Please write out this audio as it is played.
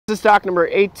This is stock number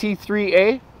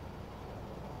AT3A.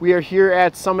 We are here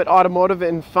at Summit Automotive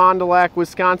in Fond du Lac,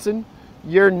 Wisconsin,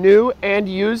 your new and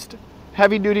used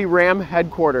heavy-duty Ram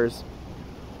headquarters.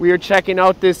 We are checking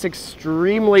out this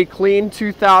extremely clean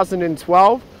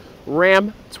 2012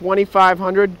 Ram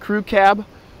 2500 Crew Cab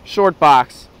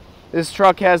Shortbox. This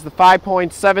truck has the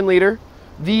 5.7 liter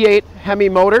V8 Hemi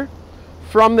motor.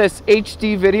 From this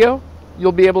HD video,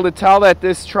 you'll be able to tell that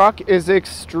this truck is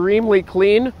extremely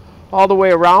clean all the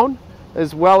way around,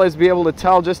 as well as be able to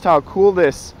tell just how cool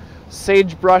this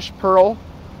Sagebrush pearl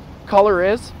color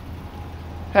is.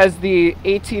 Has the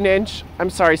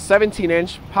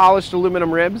 17-inch polished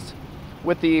aluminum ribs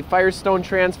with the Firestone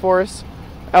Transforce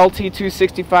L.T.H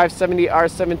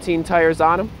 70R17 tires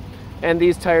on them. And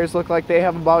these tires look like they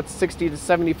have about 60 to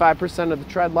 75% of the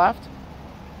tread left.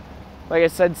 Like I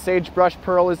said, Sagebrush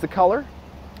pearl is the color.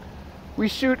 We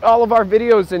shoot all of our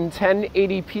videos in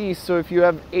 1080p, so if you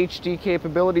have HD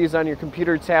capabilities on your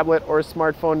computer, tablet, or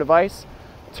smartphone device,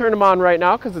 turn them on right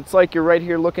now, because it's like you're right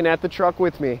here looking at the truck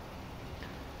with me.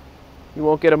 You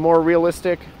won't get a more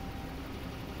realistic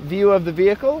view of the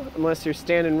vehicle unless you're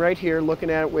standing right here looking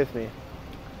at it with me.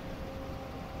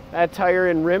 That tire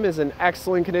and rim is in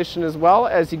excellent condition as well.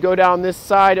 As you go down this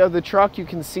side of the truck, you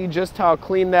can see just how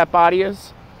clean that body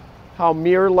is, how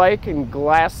mirror-like and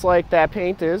glass-like that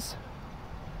paint is.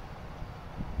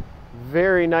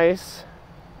 Very nice.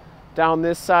 Down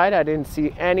this side, I didn't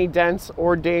see any dents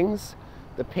or dings.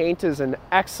 The paint is in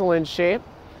excellent shape.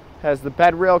 Has the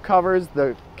Bedrail covers.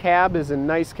 The cab is in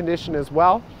nice condition as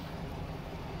well.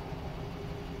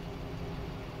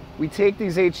 We take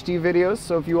these HD videos,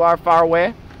 so if you are far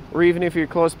away, or even if you're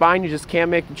close by and you just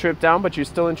can't make the trip down, but you're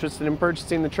still interested in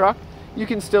purchasing the truck, you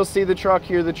can still see the truck,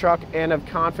 hear the truck, and have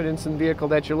confidence in the vehicle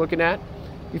that you're looking at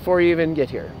before you even get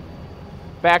here.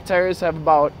 Back tires have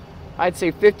about, I'd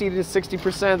say, 50 to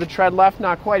 60% of the tread left.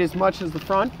 Not quite as much as the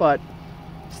front, but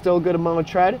still a good amount of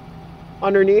tread.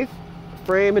 Underneath,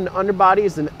 frame and underbody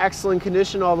is in excellent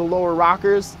condition. All the lower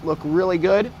rockers look really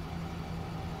good.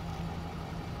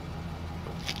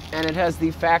 And it has the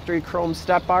factory chrome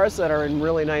step bars that are in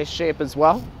really nice shape as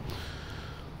well.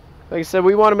 Like I said,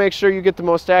 we want to make sure you get the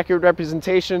most accurate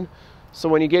representation, so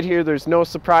when you get here, there's no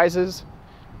surprises.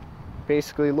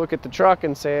 Basically look at the truck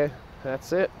and say,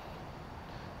 that's it.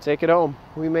 Take it home.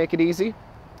 We make it easy.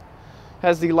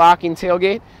 Has the locking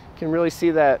tailgate. You can really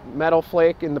see that metal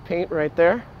flake in the paint right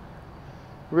there.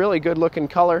 Really good looking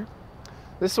color.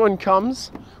 This one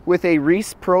comes with a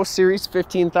Reese Pro Series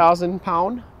 15,000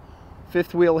 pound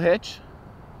fifth wheel hitch.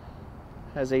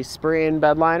 Has a spray-in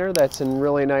bedliner that's in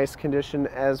really nice condition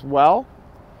as well.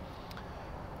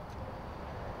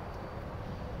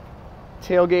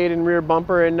 Tailgate and rear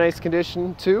bumper in nice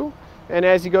condition too. And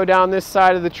as you go down this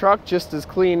side of the truck, just as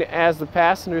clean as the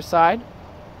passenger side.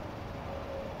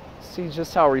 See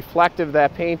just how reflective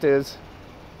that paint is.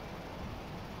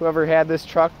 Whoever had this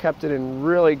truck kept it in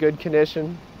really good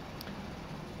condition.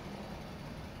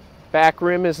 Back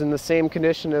rim is in the same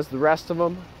condition as the rest of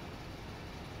them.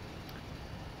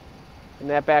 And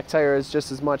that back tire is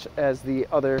just as much as the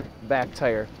other back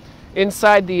tire.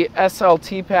 Inside, the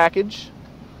SLT package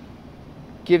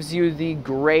gives you the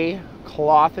gray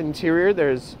cloth interior.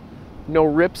 There's no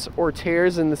rips or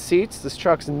tears in the seats. This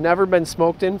truck's never been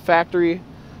smoked in. Factory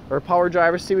or power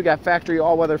driver seat. We got factory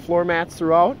all-weather floor mats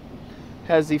throughout.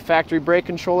 Has the factory brake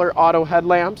controller, auto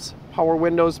headlamps, power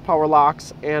windows, power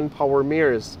locks, and power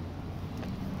mirrors.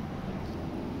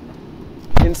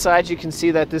 Inside, you can see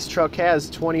that this truck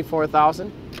has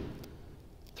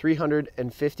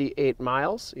 24,358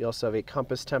 miles. You also have a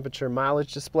compass temperature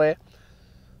mileage display,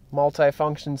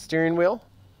 multi-function steering wheel,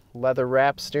 leather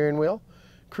wrapped steering wheel,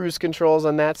 cruise controls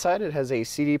on that side. It has a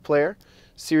CD player,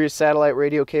 Sirius satellite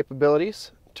radio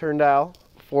capabilities, turn dial,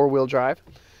 four-wheel drive,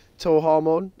 tow haul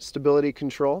mode, stability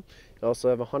control. You also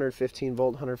have a 115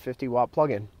 volt, 150 watt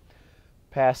plug-in.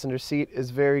 Passenger seat is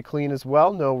very clean as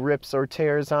well. No rips or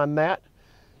tears on that.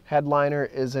 Headliner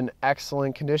is in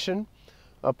excellent condition.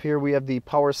 Up here we have the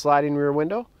power sliding rear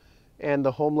window and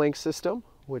the Homelink system,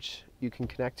 which you can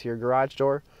connect to your garage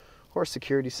door or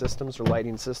security systems or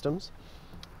lighting systems.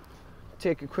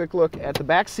 Take a quick look at the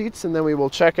back seats and then we will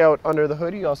check out under the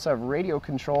hood. You also have radio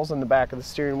controls on the back of the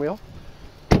steering wheel.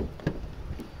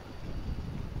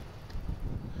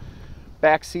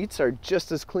 Back seats are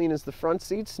just as clean as the front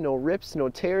seats. No rips, no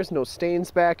tears, no stains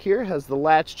back here. Has the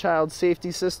latch child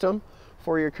safety system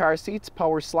for your car seats,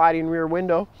 power sliding rear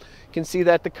window. You can see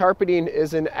that the carpeting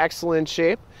is in excellent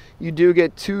shape. You do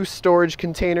get two storage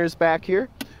containers back here,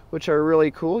 which are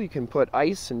really cool. You can put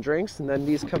ice and drinks, and then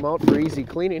these come out for easy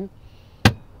cleaning.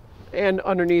 And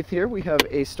underneath here we have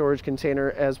a storage container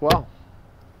as well.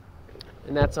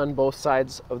 and that's on both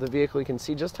sides of the vehicle. You can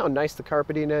see just how nice the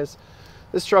carpeting is.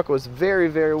 This truck was very,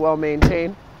 very well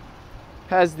maintained.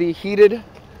 Has the heated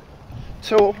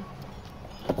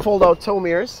fold-out tow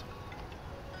mirrors,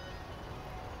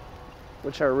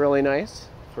 which are really nice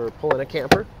for pulling a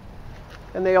camper,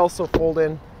 and they also fold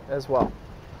in as well.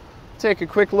 Take a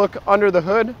quick look under the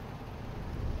hood.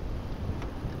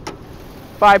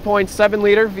 5.7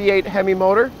 liter V8 Hemi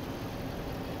motor.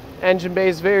 Engine bay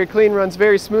is very clean, runs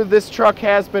very smooth. This truck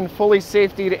has been fully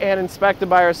safetied and inspected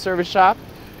by our service shop.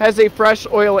 Has a fresh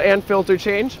oil and filter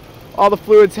change. All the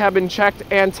fluids have been checked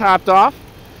and topped off,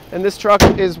 and this truck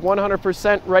is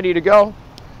 100% ready to go.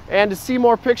 And to see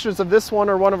more pictures of this one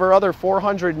or one of our other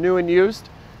 400 new and used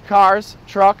cars,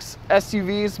 trucks,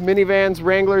 SUVs, minivans,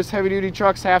 Wranglers, heavy-duty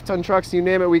trucks, half-ton trucks, you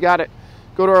name it, we got it.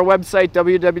 Go to our website,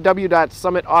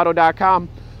 www.summitauto.com.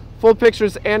 Full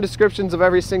pictures and descriptions of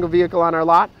every single vehicle on our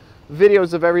lot,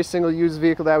 videos of every single used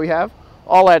vehicle that we have,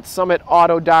 all at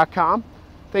summitauto.com.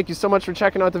 Thank you so much for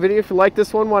checking out the video. If you like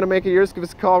this one, want to make it yours, give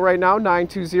us a call right now,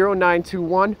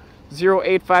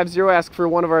 920-921-0850. Ask for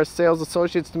one of our sales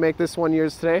associates to make this one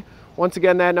yours today. Once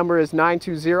again, that number is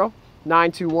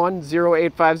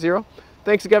 920-921-0850.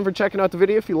 Thanks again for checking out the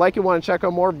video. If you like it, want to check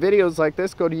out more videos like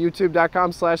this, go to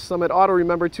youtube.com/summitauto.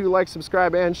 Remember to like,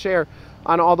 subscribe, and share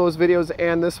on all those videos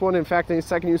and this one. In fact, in a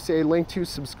second, you see a link to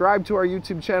subscribe to our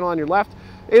YouTube channel on your left,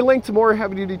 a link to more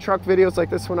heavy-duty truck videos like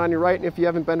this one on your right, and if you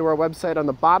haven't been to our website, on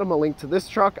the bottom, a link to this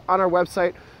truck on our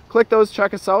website. Click those,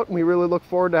 check us out, and we really look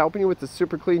forward to helping you with the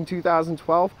super clean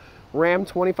 2012 Ram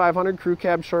 2500 Crew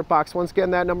Cab Short Box. Once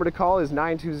again, that number to call is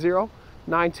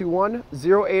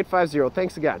 920-921-0850.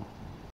 Thanks again.